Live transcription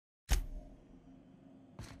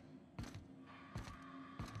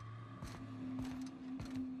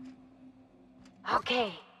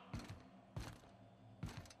Okay.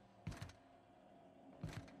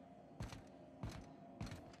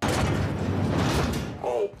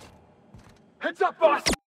 Oh! Heads up, boss!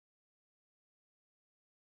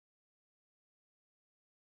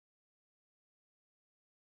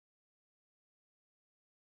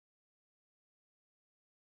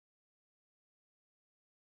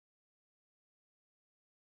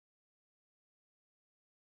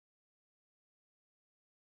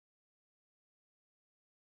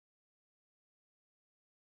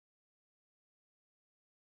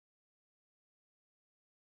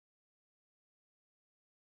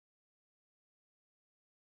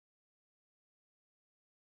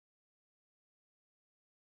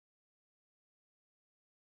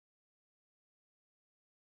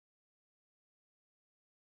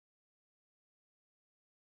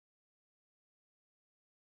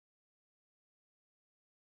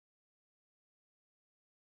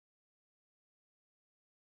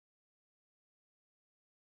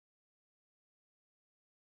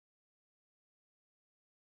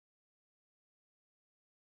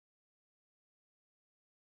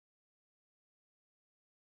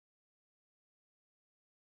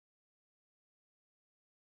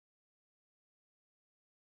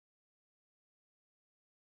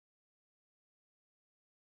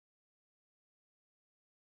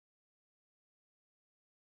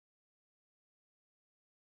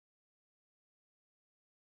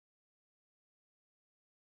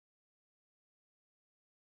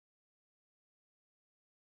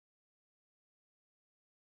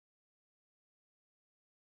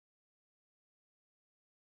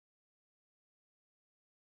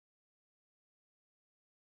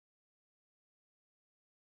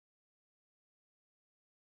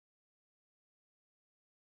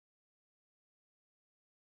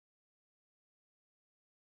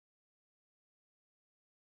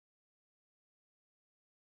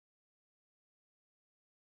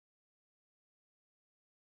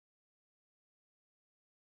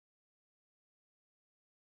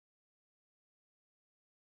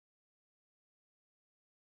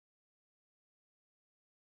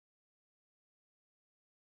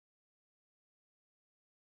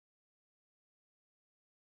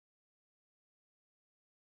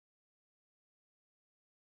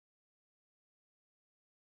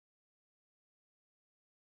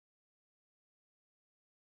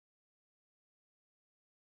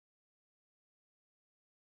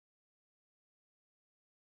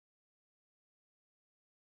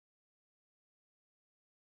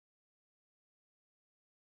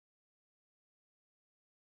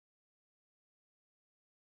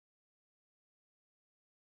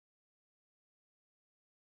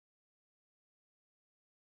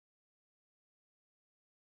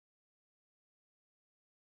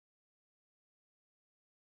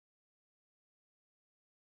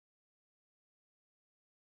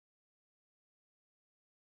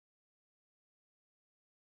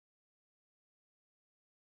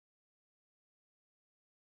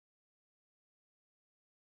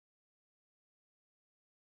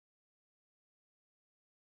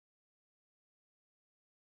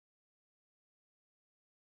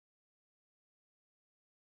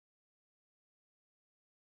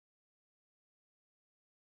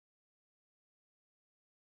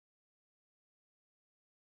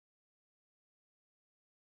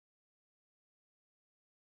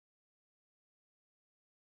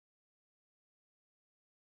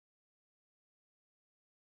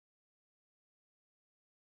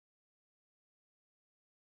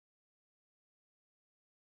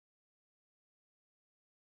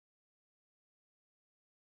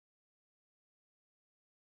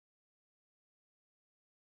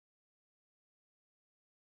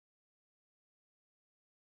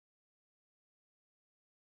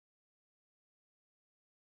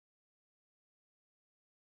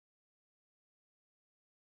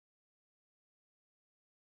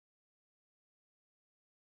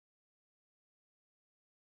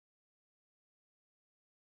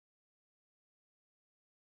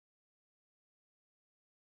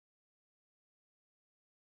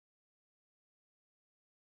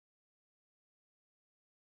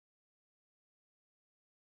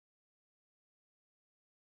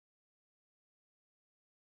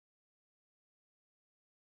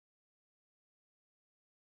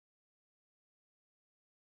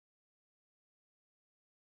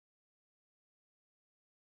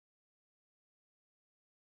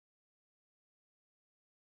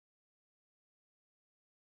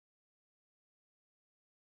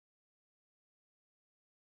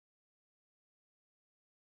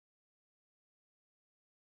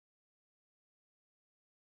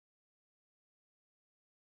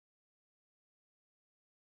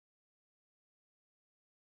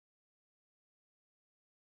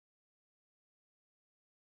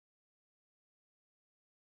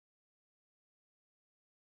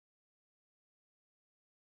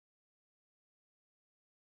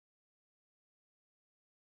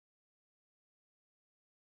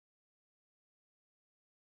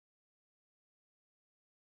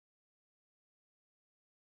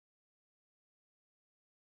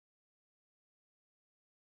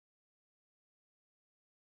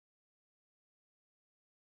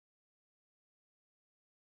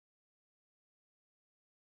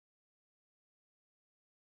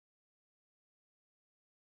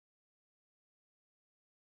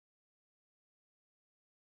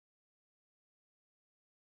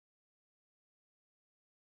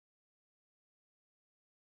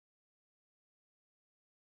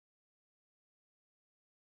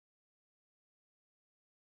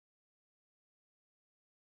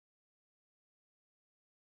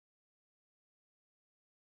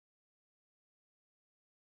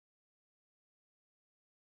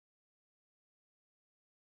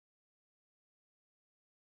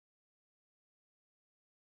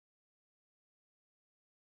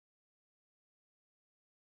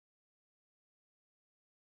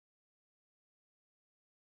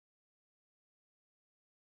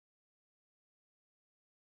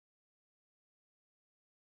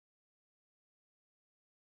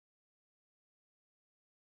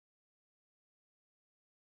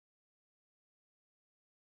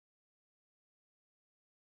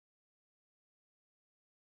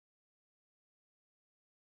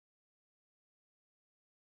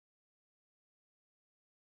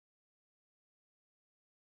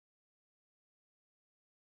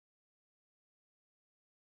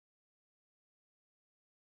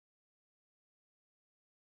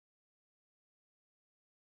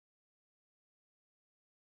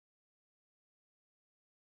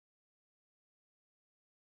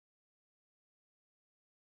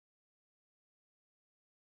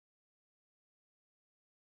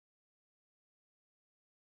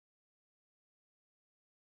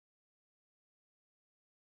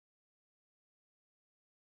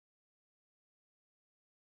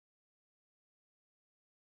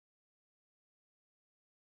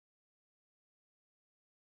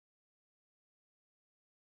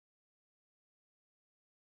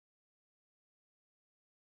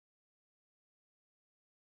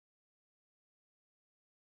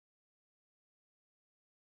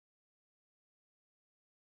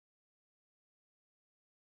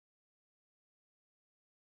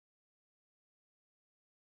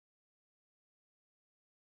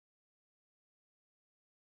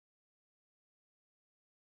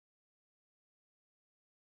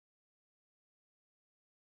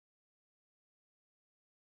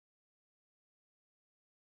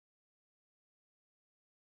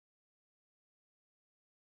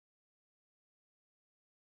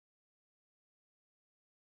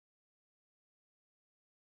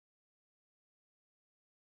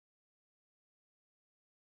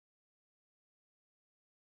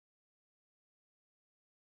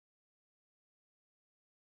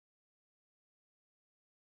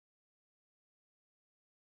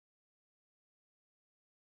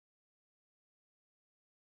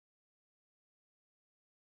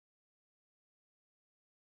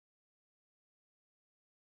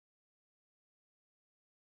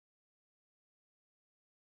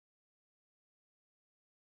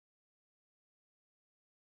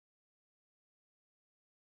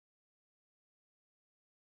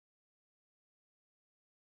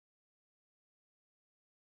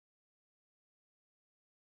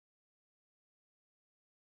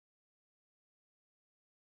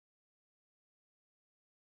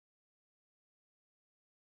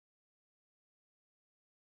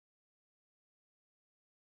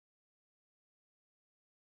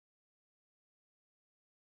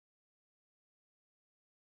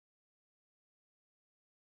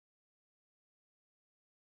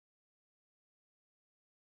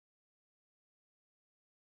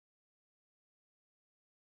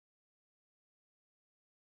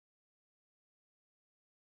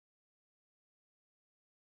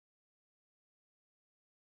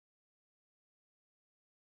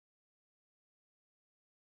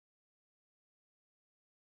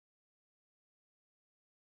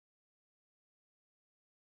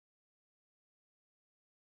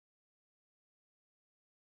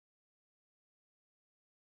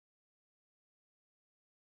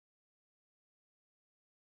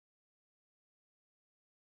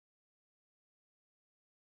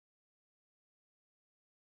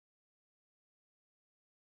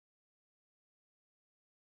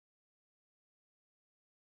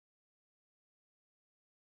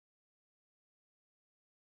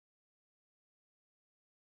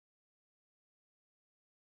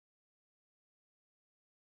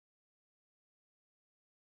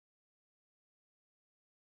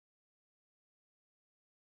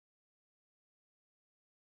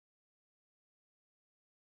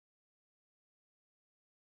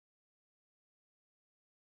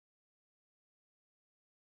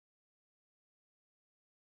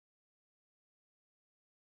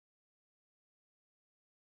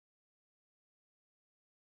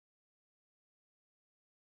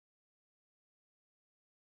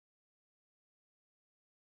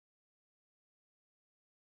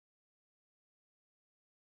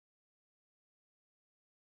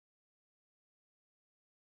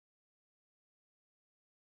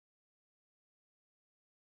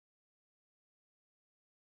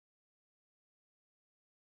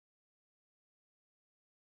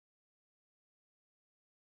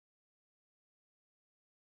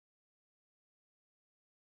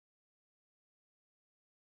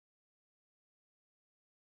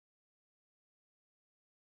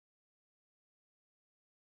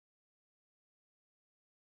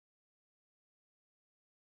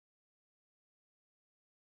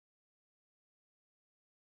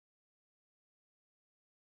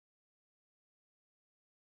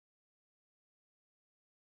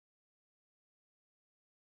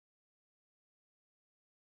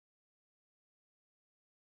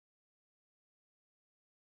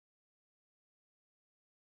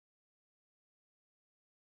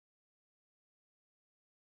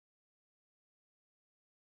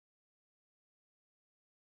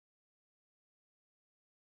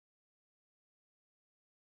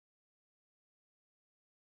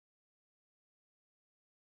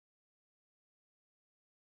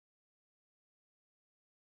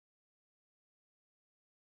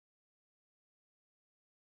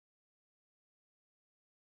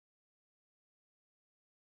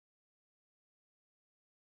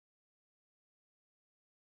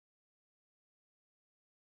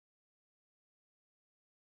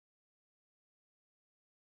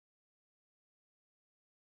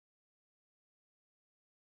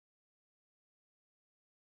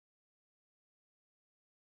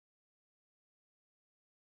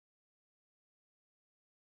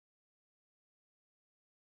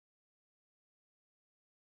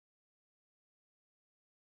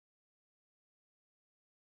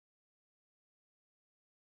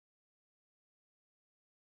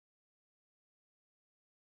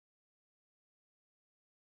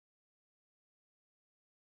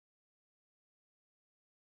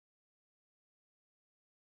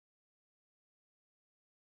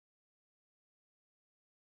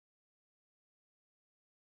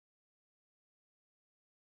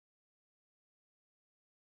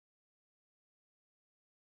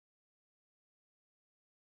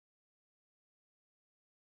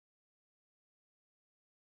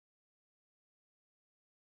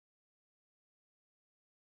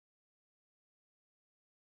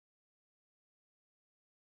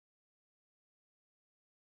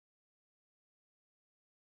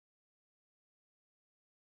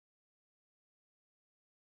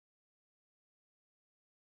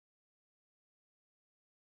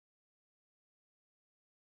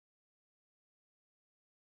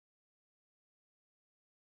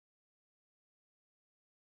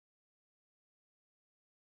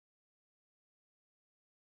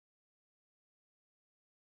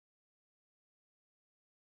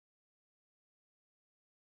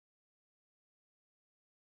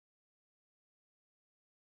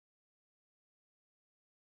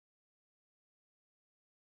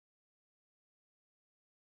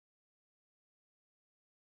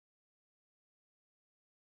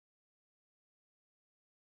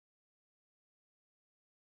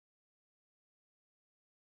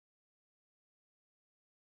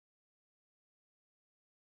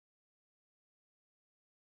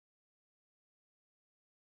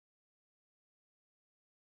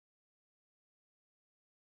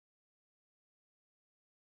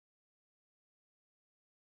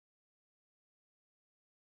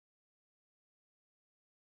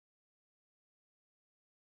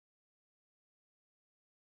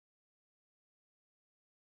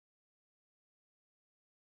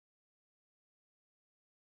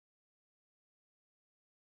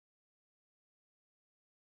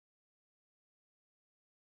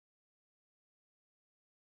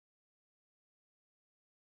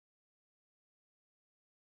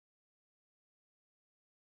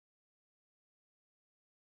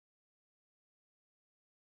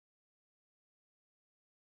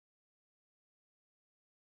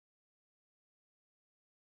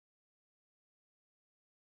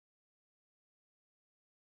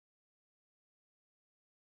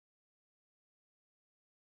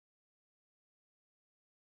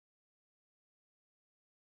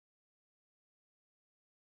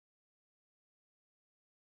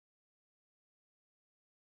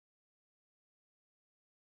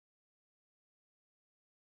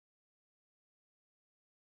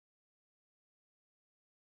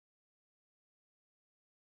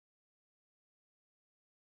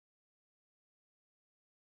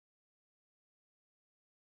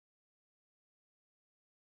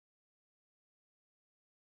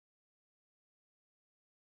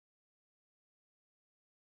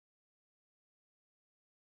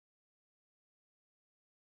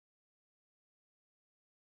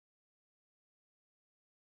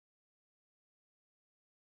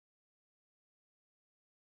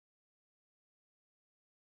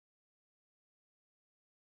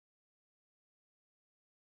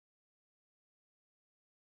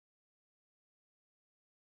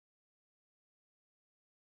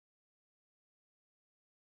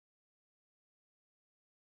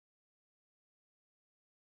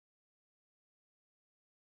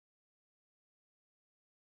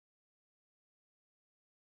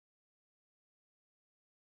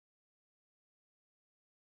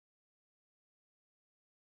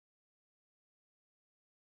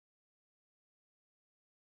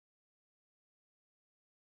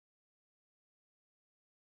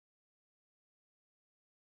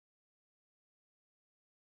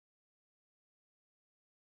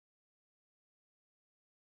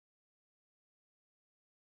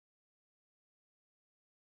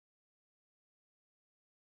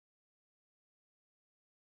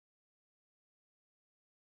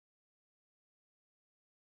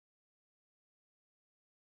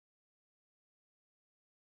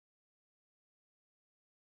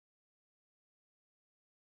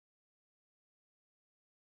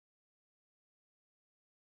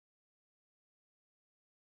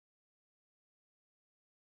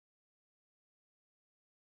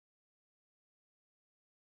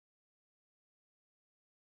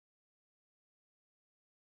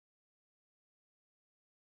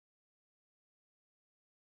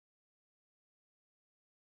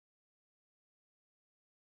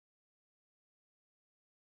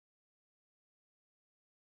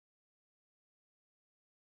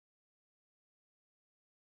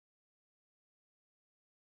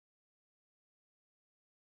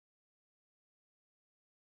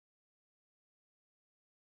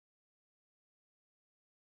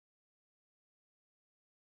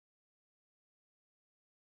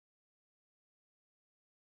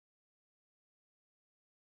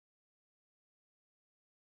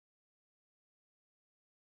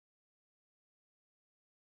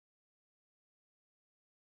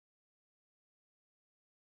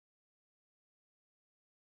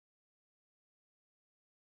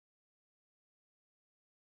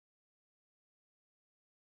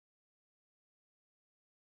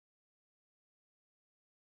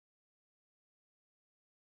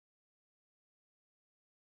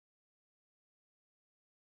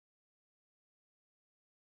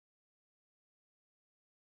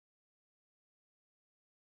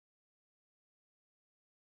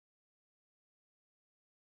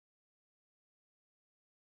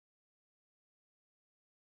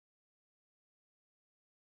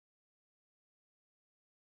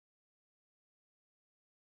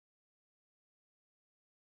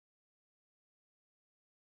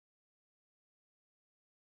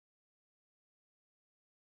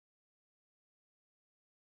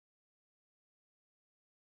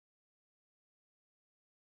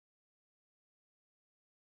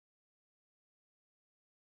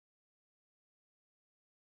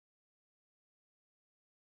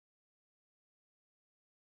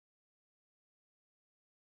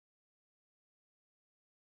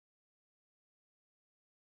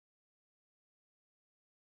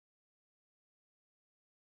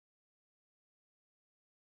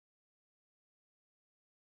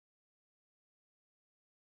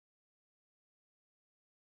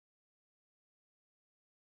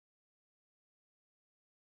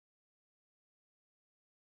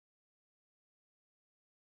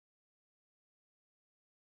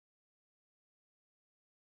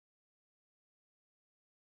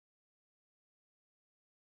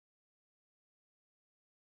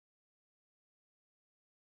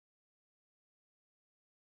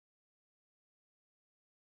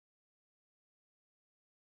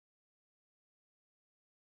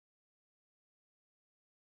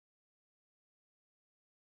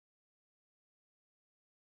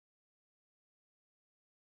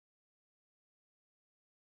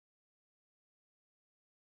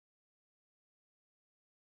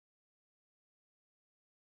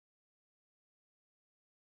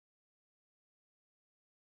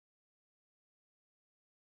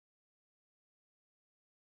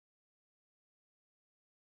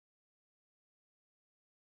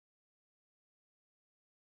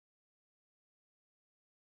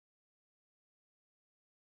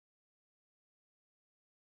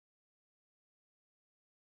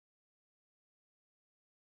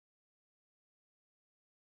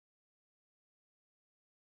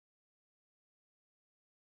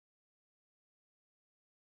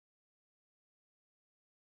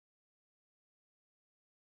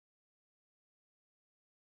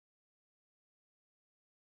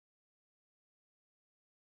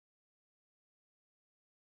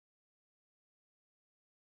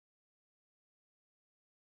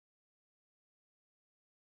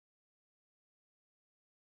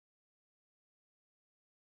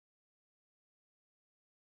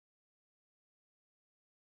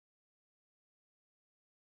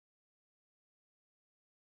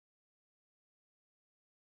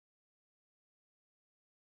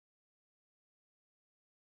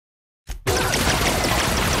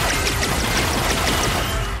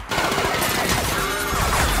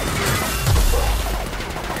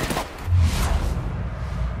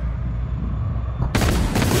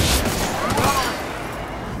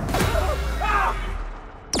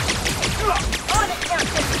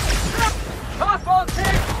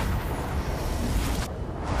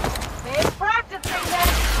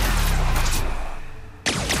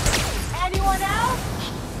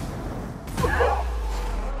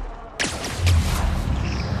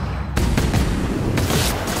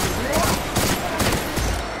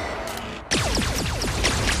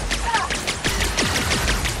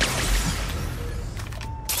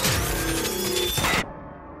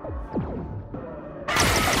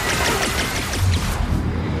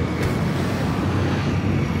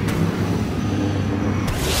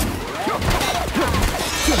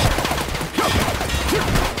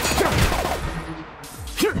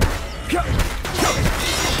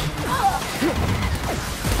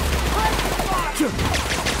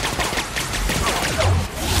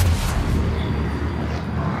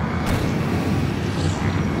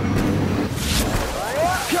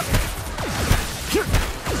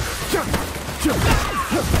 Heads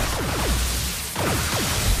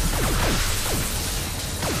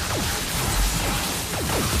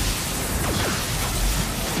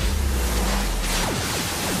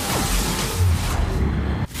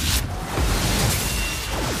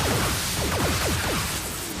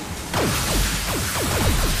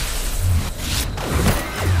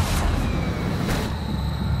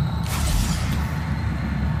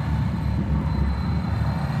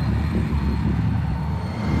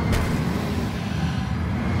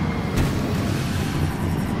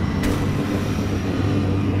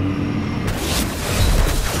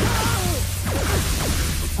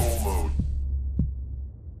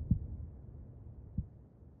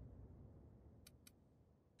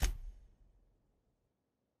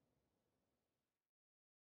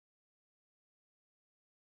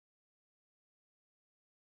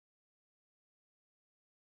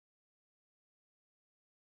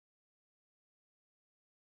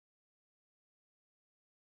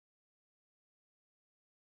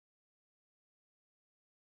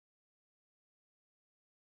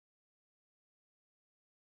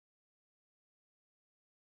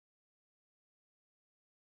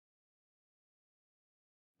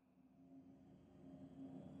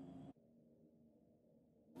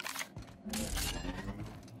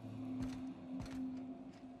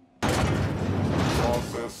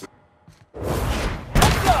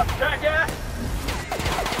up, jackass!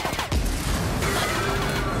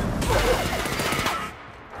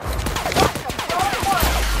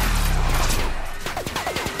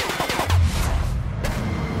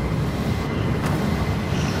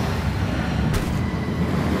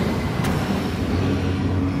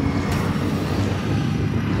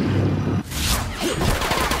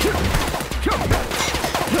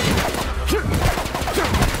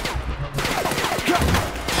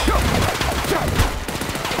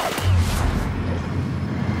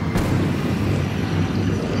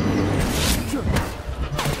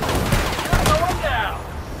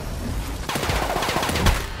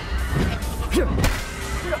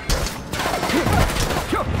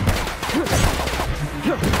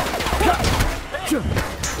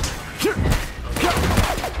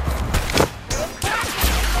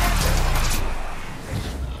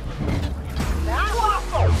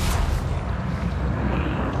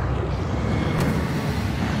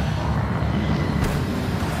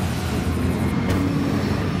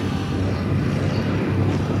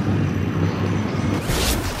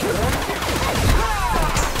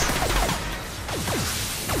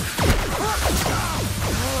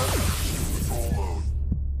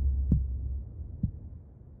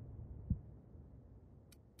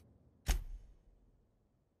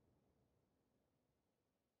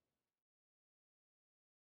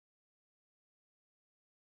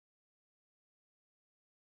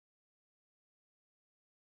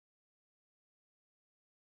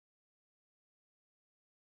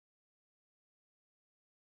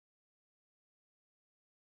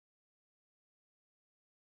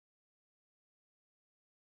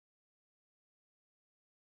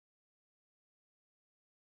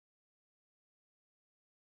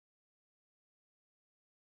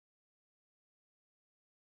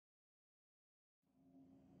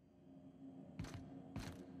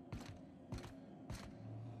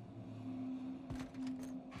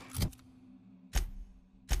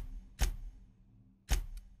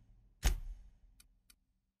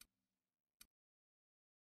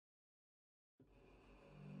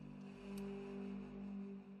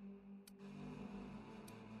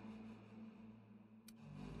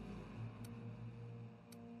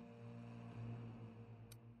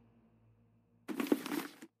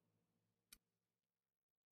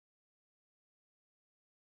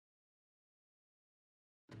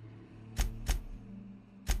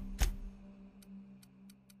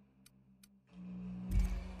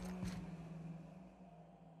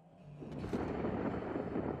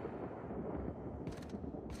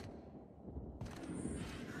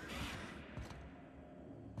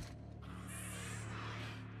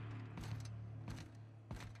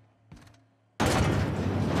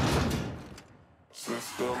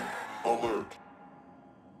 System alert.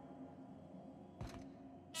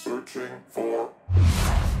 Searching for...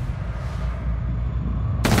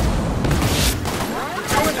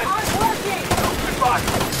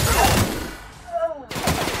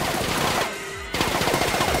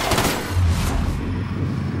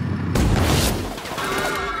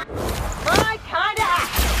 My kind of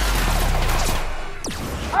action.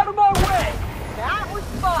 Out of my way! That was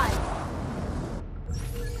fun.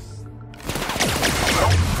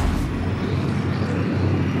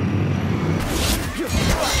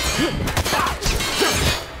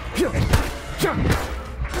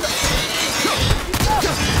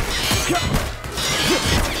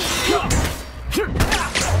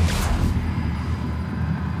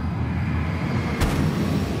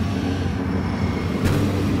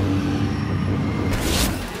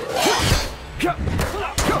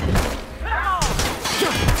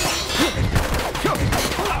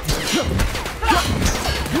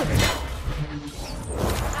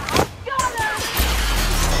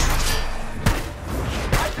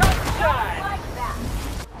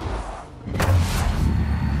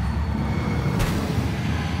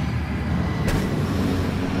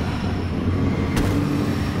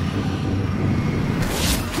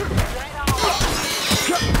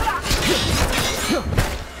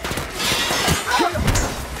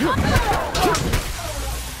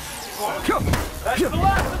 That's the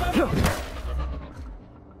last of them!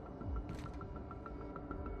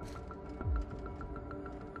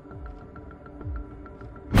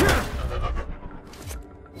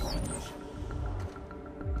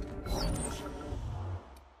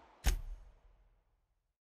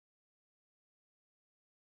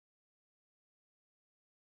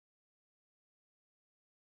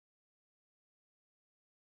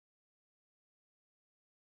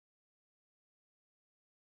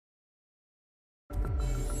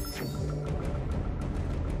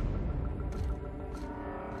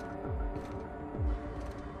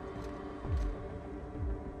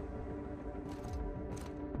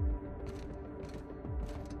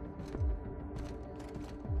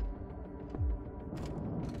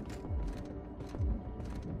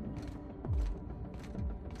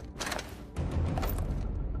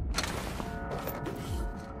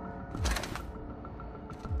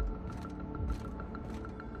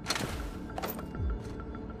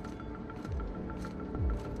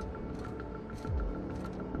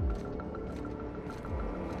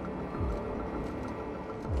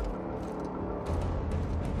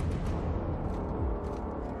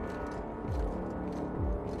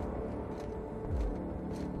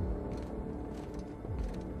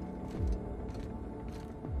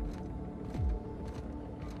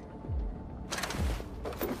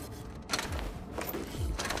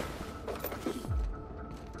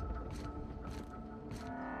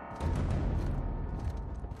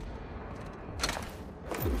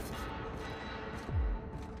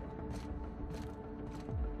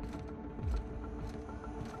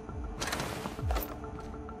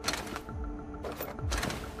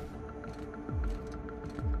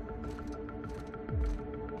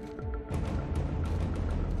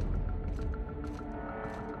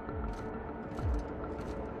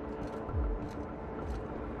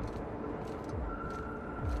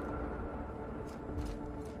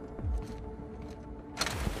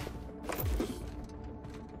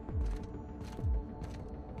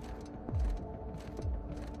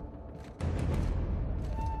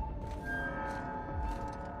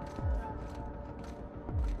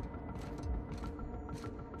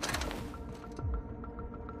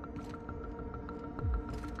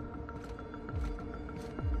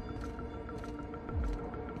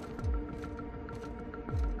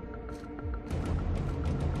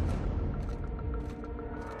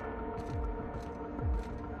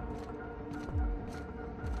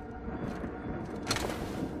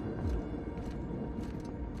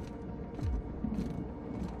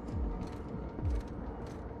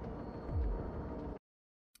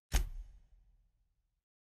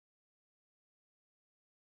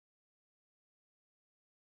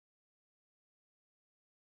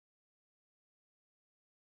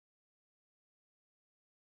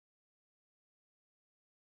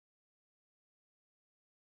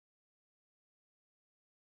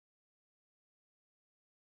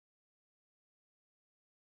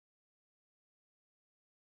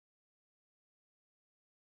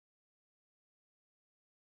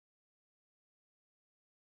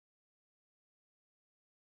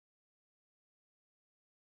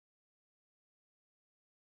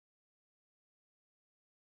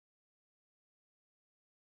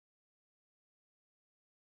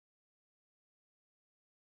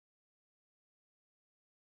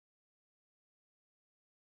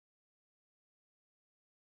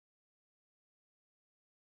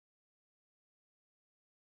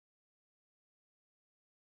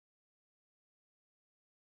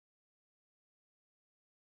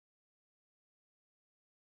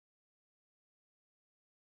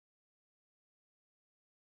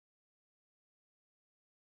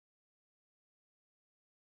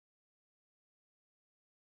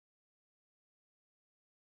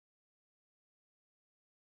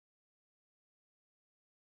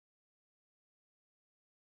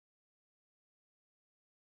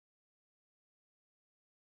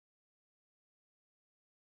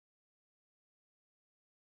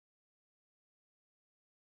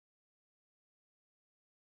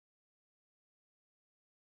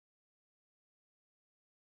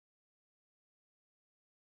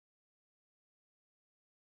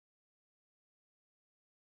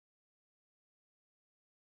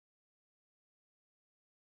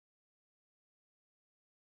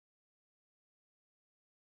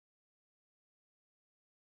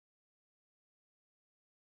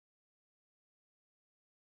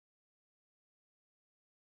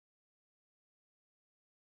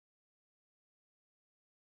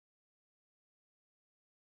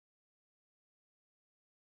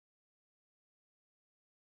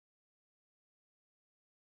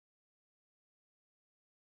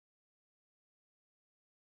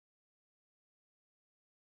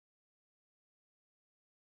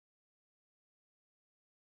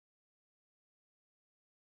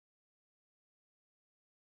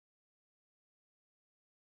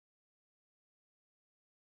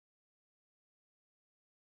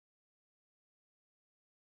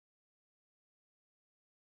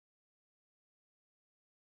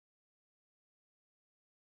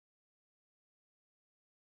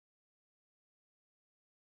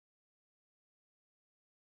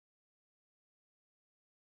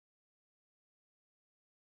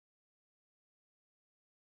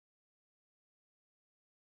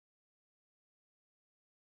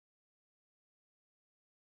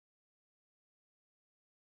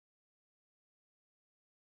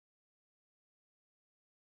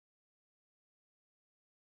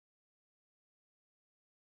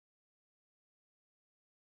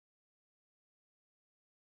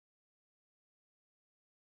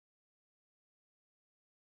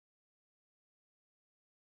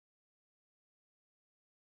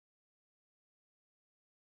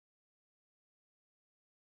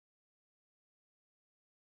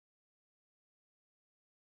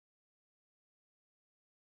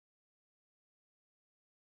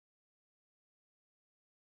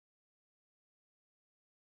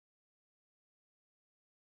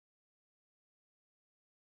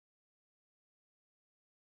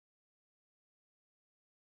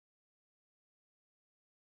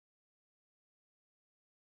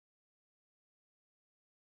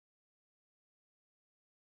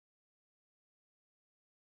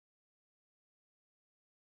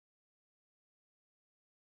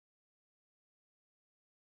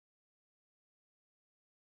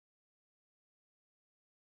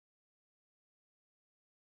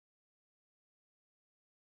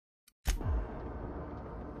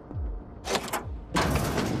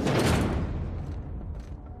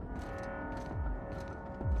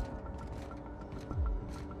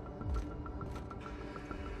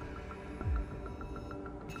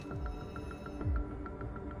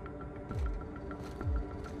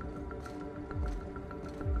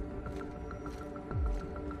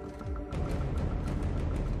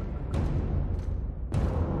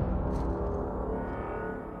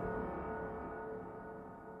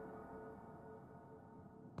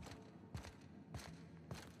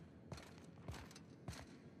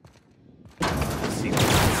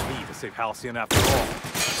 save Halcyon after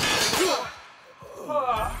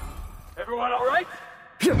all. Everyone all right?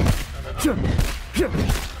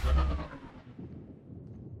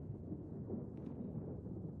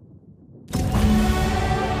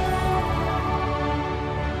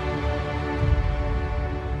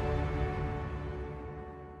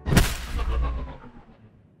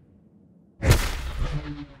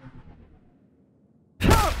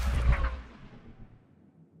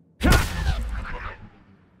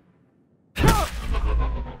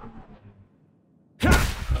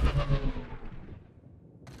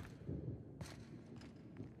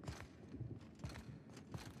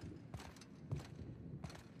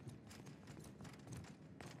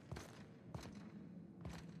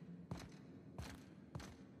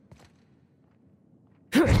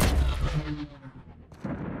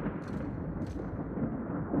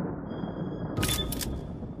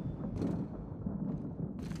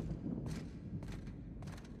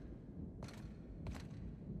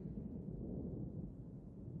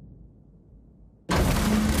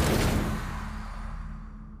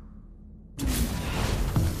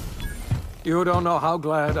 You don't know how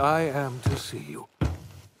glad I am to see you.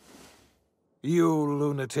 You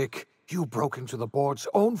lunatic. You broke into the board's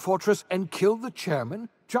own fortress and killed the chairman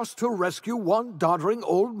just to rescue one doddering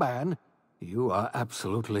old man? You are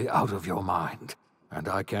absolutely out of your mind, and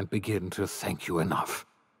I can't begin to thank you enough.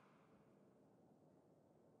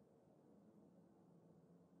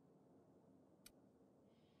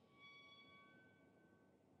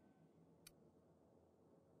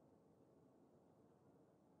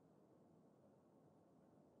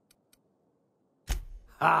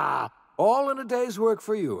 Ah, all in a day's work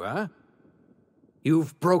for you, huh?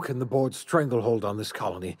 You've broken the board's stranglehold on this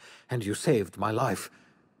colony, and you saved my life.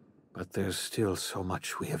 But there's still so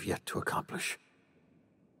much we have yet to accomplish.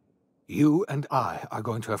 You and I are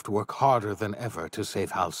going to have to work harder than ever to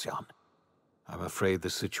save Halcyon. I'm afraid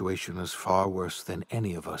the situation is far worse than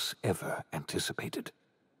any of us ever anticipated.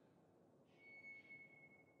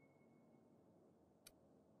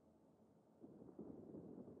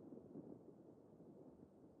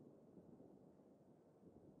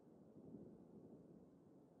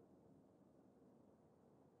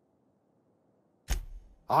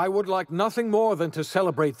 I would like nothing more than to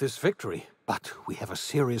celebrate this victory, but we have a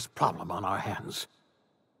serious problem on our hands.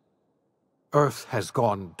 Earth has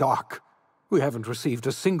gone dark. We haven't received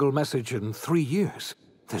a single message in 3 years.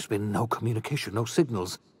 There's been no communication, no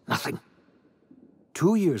signals, nothing.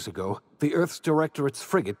 2 years ago, the Earth's Directorate's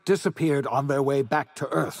frigate disappeared on their way back to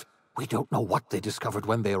Earth. We don't know what they discovered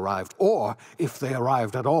when they arrived, or if they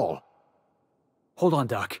arrived at all. Hold on,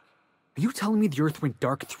 Doc. Are you telling me the Earth went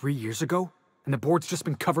dark 3 years ago? And the board's just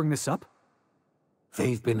been covering this up?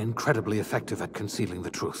 They've been incredibly effective at concealing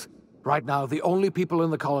the truth. Right now, the only people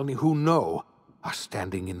in the colony who know are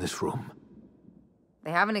standing in this room.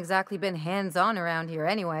 They haven't exactly been hands-on around here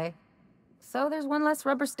anyway. So there's one less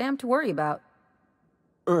rubber stamp to worry about.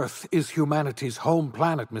 Earth is humanity's home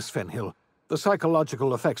planet, Miss Fenhill. The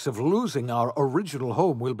psychological effects of losing our original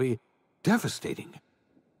home will be devastating.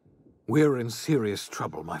 We're in serious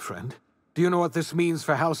trouble, my friend. Do you know what this means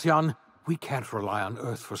for Halcyon? We can't rely on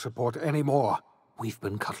Earth for support anymore. We've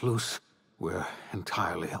been cut loose. We're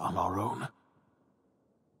entirely on our own.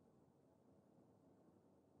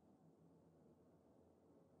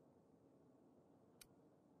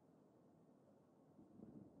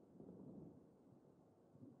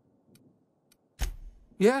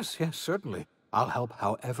 Yes, certainly. I'll help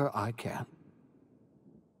however I can.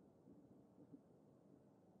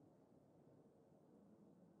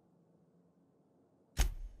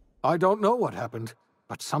 I don't know what happened,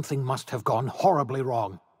 but something must have gone horribly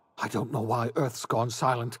wrong. I don't know why Earth's gone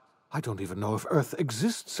silent. I don't even know if Earth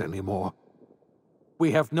exists anymore.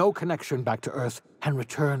 We have no connection back to Earth, and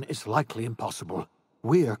return is likely impossible.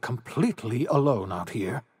 We're completely alone out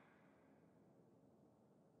here.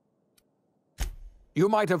 You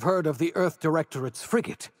might have heard of the Earth Directorate's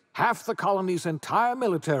frigate. Half the colony's entire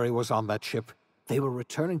military was on that ship. They were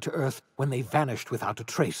returning to Earth when they vanished without a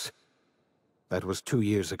trace. That was 2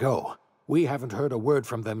 years ago. We haven't heard a word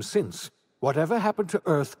from them since. Whatever happened to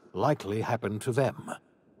Earth likely happened to them.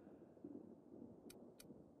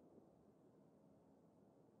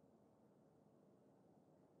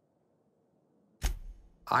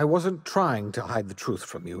 I wasn't trying to hide the truth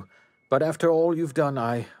from you, but after all you've done,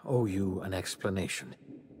 I owe you an explanation.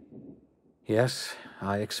 Yes,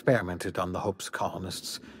 I experimented on the Hope's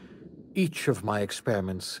colonists. Each of my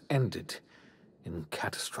experiments ended in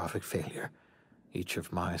catastrophic failure. Each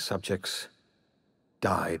of my subjects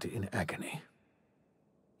died in agony.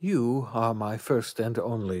 You are my first and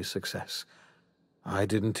only success. I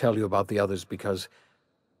didn't tell you about the others because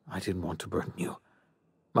I didn't want to burden you.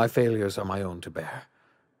 My failures are my own to bear,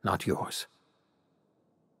 not yours.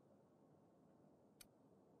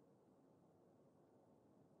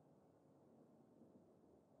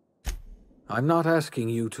 I'm not asking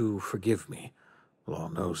you to forgive me. Law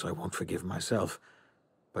knows I won't forgive myself,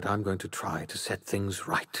 but I'm going to try to set things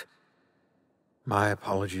right. My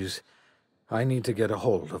apologies. I need to get a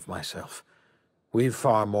hold of myself. We've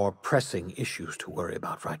far more pressing issues to worry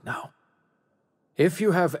about right now. If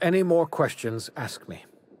you have any more questions, ask me.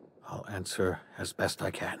 I'll answer as best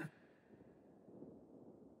I can.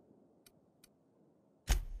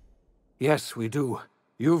 Yes, we do.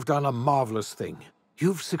 You've done a marvelous thing.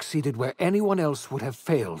 You've succeeded where anyone else would have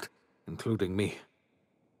failed, including me.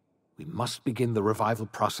 We must begin the revival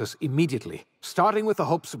process immediately, starting with the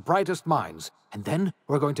Hope's brightest minds, and then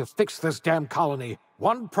we're going to fix this damn colony,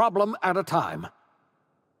 one problem at a time.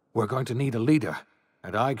 We're going to need a leader,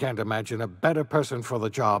 and I can't imagine a better person for the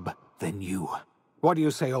job than you. What do you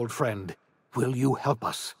say, old friend? Will you help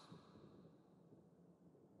us?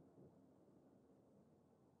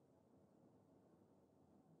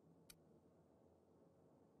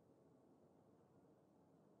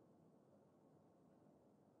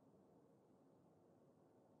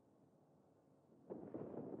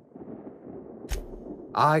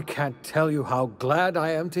 I can't tell you how glad I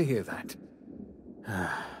am to hear that.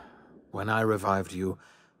 When I revived you,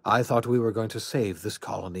 I thought we were going to save this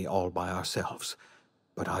colony all by ourselves,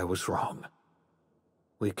 but I was wrong.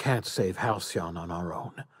 We can't save Halcyon on our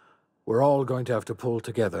own. We're all going to have to pull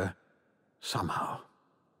together, somehow.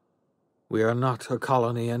 We are not a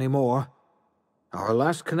colony anymore. Our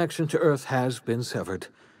last connection to Earth has been severed.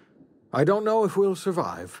 I don't know if we'll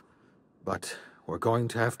survive, but we're going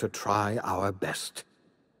to have to try our best.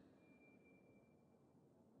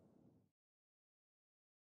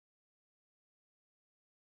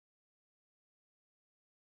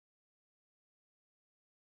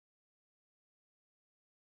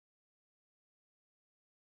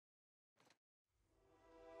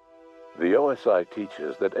 The OSI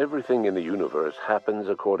teaches that everything in the universe happens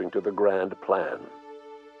according to the grand plan.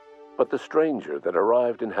 But the stranger that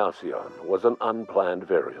arrived in Halcyon was an unplanned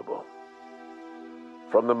variable.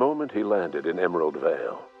 From the moment he landed in Emerald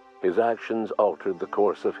Vale, his actions altered the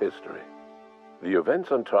course of history. The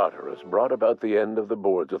events on Tartarus brought about the end of the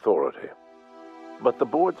board's authority. But the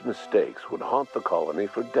board's mistakes would haunt the colony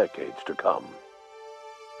for decades to come.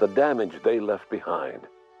 The damage they left behind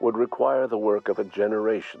would require the work of a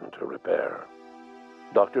generation to repair.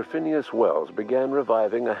 Dr. Phineas Wells began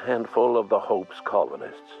reviving a handful of the Hope's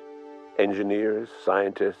colonists, engineers,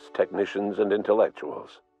 scientists, technicians, and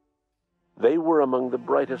intellectuals. They were among the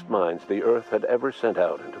brightest minds the Earth had ever sent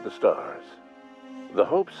out into the stars. The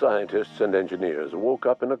Hope scientists and engineers woke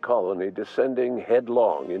up in a colony descending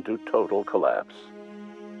headlong into total collapse.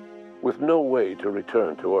 With no way to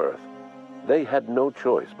return to Earth, they had no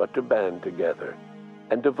choice but to band together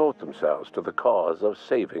and devote themselves to the cause of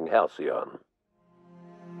saving Halcyon.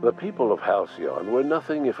 The people of Halcyon were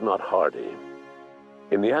nothing if not hardy.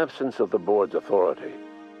 In the absence of the board's authority,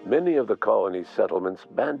 many of the colony's settlements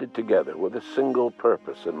banded together with a single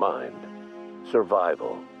purpose in mind: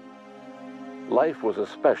 survival. Life was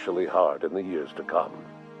especially hard in the years to come.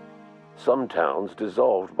 Some towns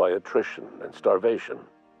dissolved by attrition and starvation,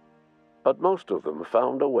 but most of them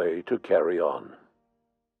found a way to carry on.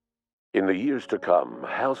 In the years to come,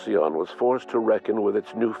 Halcyon was forced to reckon with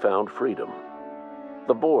its newfound freedom.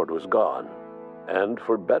 The board was gone, and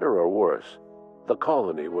for better or worse, the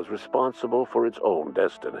colony was responsible for its own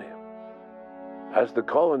destiny. As the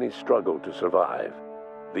colony struggled to survive,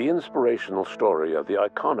 the inspirational story of the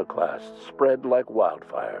Iconoclasts spread like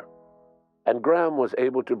wildfire, and Graham was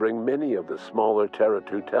able to bring many of the smaller Terra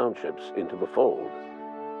 2 townships into the fold.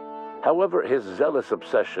 However, his zealous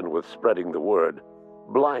obsession with spreading the word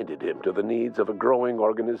blinded him to the needs of a growing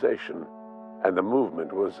organization, and the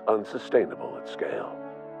movement was unsustainable at scale.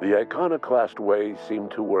 The Iconoclast way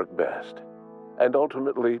seemed to work best, and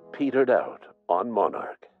ultimately petered out on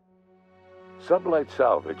Monarch. Sublight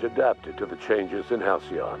Salvage adapted to the changes in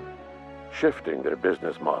Halcyon, shifting their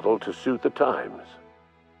business model to suit the times.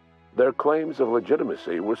 Their claims of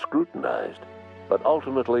legitimacy were scrutinized, but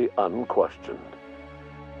ultimately unquestioned.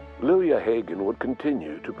 Lilia Hagen would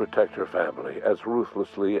continue to protect her family as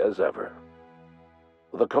ruthlessly as ever.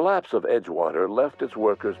 The collapse of Edgewater left its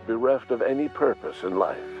workers bereft of any purpose in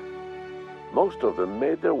life. Most of them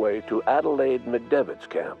made their way to Adelaide McDevitt's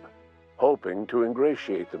camp, hoping to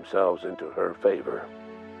ingratiate themselves into her favor.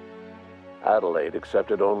 Adelaide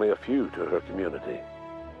accepted only a few to her community.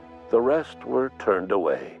 The rest were turned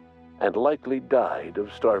away and likely died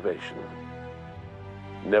of starvation.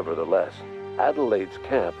 Nevertheless, Adelaide's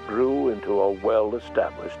camp grew into a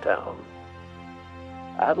well-established town.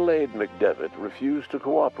 Adelaide McDevitt refused to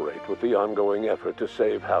cooperate with the ongoing effort to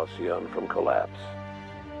save Halcyon from collapse.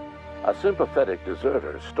 A sympathetic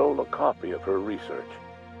deserter stole a copy of her research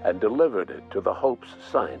and delivered it to the Hope's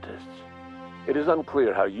scientists. It is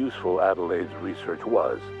unclear how useful Adelaide's research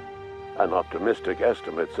was. An optimistic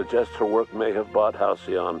estimate suggests her work may have bought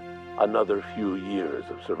Halcyon another few years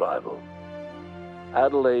of survival.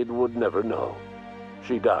 Adelaide would never know.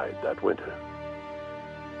 She died that winter.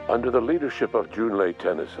 Under the leadership of Junlei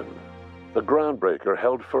Tennyson, the Groundbreaker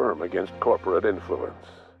held firm against corporate influence.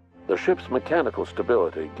 The ship's mechanical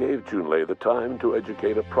stability gave Junlei the time to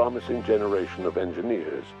educate a promising generation of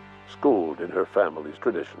engineers, schooled in her family's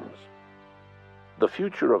traditions. The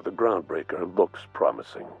future of the Groundbreaker looks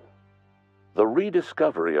promising. The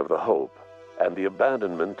rediscovery of the Hope and the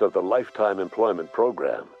abandonment of the lifetime employment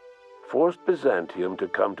program forced Byzantium to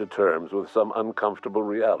come to terms with some uncomfortable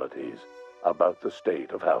realities about the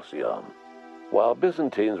state of Halcyon. While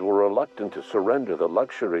Byzantines were reluctant to surrender the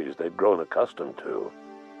luxuries they'd grown accustomed to,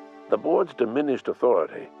 the board's diminished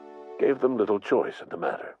authority gave them little choice in the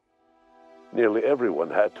matter. Nearly everyone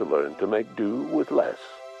had to learn to make do with less.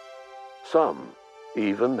 Some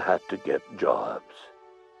even had to get jobs.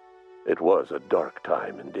 It was a dark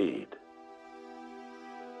time indeed.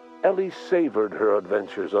 Ellie savored her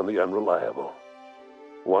adventures on the Unreliable.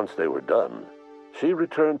 Once they were done, she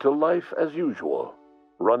returned to life as usual,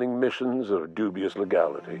 running missions of dubious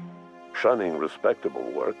legality, shunning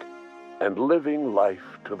respectable work, and living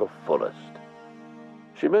life to the fullest.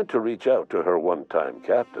 She meant to reach out to her one-time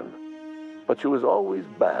captain, but she was always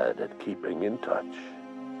bad at keeping in touch.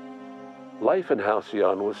 Life in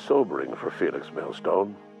Halcyon was sobering for Felix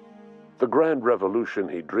Millstone. The grand revolution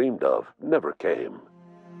he dreamed of never came.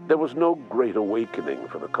 There was no great awakening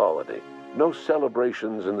for the colony, no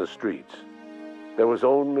celebrations in the streets. There was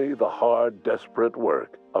only the hard, desperate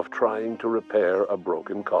work of trying to repair a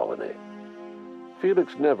broken colony.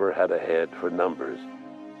 Felix never had a head for numbers,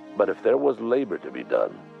 but if there was labor to be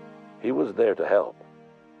done, he was there to help.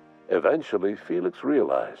 Eventually, Felix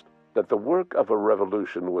realized that the work of a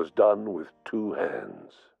revolution was done with two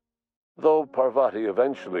hands. Though Parvati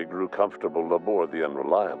eventually grew comfortable aboard the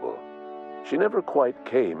Unreliable, she never quite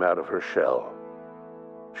came out of her shell.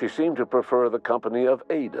 She seemed to prefer the company of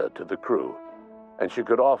Ada to the crew, and she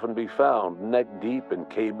could often be found neck-deep in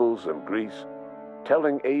cables and grease,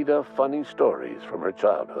 telling Ada funny stories from her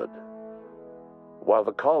childhood. While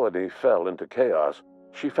the colony fell into chaos,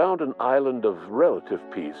 she found an island of relative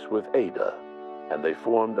peace with Ada, and they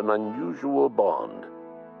formed an unusual bond.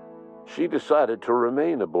 She decided to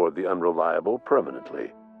remain aboard the Unreliable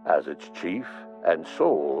permanently as its chief and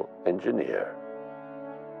sole engineer.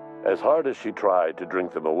 As hard as she tried to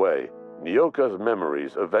drink them away, Nyoka's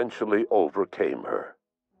memories eventually overcame her.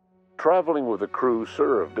 Traveling with the crew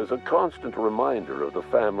served as a constant reminder of the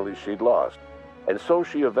family she'd lost, and so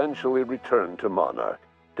she eventually returned to Monarch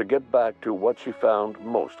to get back to what she found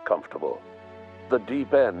most comfortable: the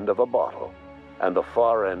deep end of a bottle and the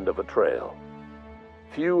far end of a trail.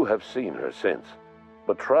 Few have seen her since,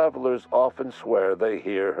 but travelers often swear they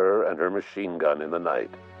hear her and her machine gun in the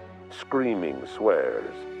night, screaming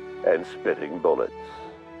swears and spitting bullets.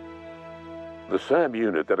 The SAM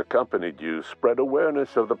unit that accompanied you spread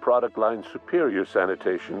awareness of the product line's superior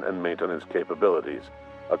sanitation and maintenance capabilities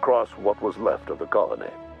across what was left of the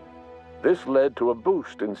colony. This led to a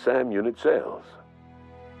boost in SAM unit sales.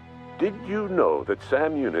 Did you know that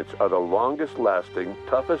SAM units are the longest-lasting,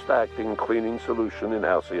 toughest-acting cleaning solution in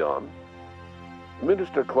Halcyon?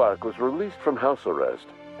 Minister Clark was released from house arrest,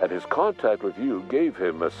 and his contact with you gave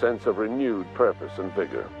him a sense of renewed purpose and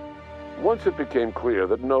vigor. Once it became clear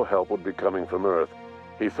that no help would be coming from Earth,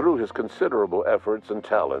 he threw his considerable efforts and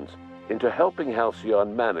talents into helping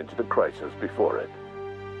Halcyon manage the crisis before it.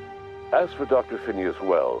 As for Dr. Phineas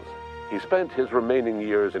Wells, he spent his remaining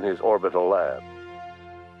years in his orbital lab.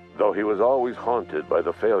 Though he was always haunted by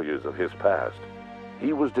the failures of his past,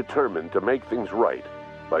 he was determined to make things right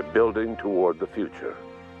by building toward the future.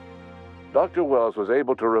 Dr. Wells was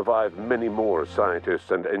able to revive many more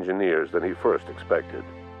scientists and engineers than he first expected,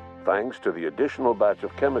 thanks to the additional batch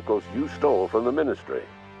of chemicals you stole from the Ministry.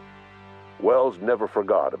 Wells never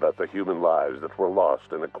forgot about the human lives that were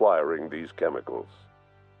lost in acquiring these chemicals.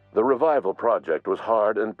 The revival project was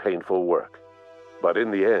hard and painful work, but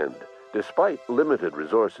in the end, despite limited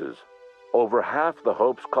resources, over half the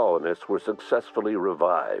Hope's colonists were successfully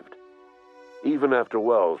revived. Even after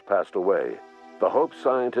Wells passed away, the Hope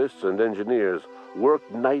scientists and engineers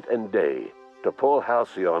worked night and day to pull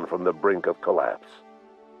Halcyon from the brink of collapse.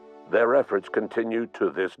 Their efforts continue to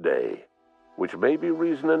this day. which may be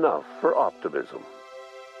reason enough for optimism.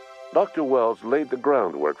 Dr. Wells laid the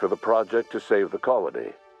groundwork for the project to save the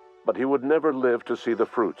colony, but he would never live to see the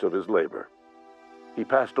fruits of his labor. He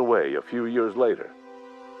passed away a few years later.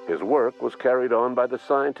 His work was carried on by the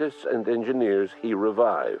scientists and engineers he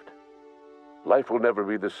revived. Life will never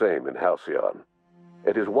be the same in Halcyon.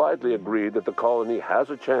 It is widely agreed that the colony has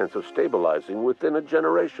a chance of stabilizing within a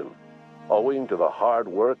generation, owing to the hard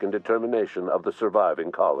work and determination of the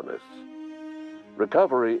surviving colonists.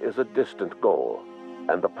 Recovery is a distant goal,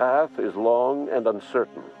 and the path is long and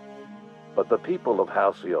uncertain. But the people of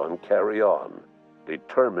Halcyon carry on,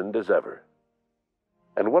 determined as ever.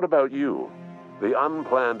 And what about you, the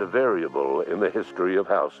unplanned variable in the history of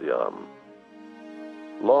Halcyon?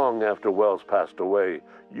 Long after Wells passed away,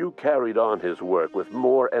 you carried on his work with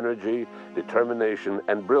more energy, determination,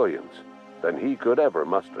 and brilliance than he could ever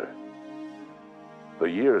muster. The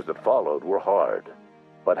years that followed were hard,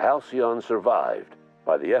 but Halcyon survived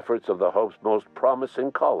by the efforts of the Hope's most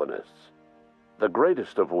promising colonists, the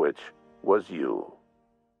greatest of which was you.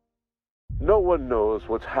 No one knows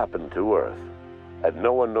what's happened to Earth, and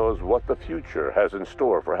no one knows what the future has in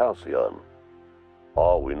store for Halcyon.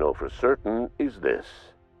 All we know for certain is this: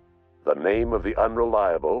 the name of the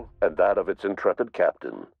Unreliable and that of its intrepid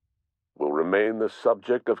captain will remain the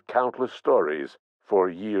subject of countless stories for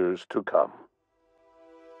years to come.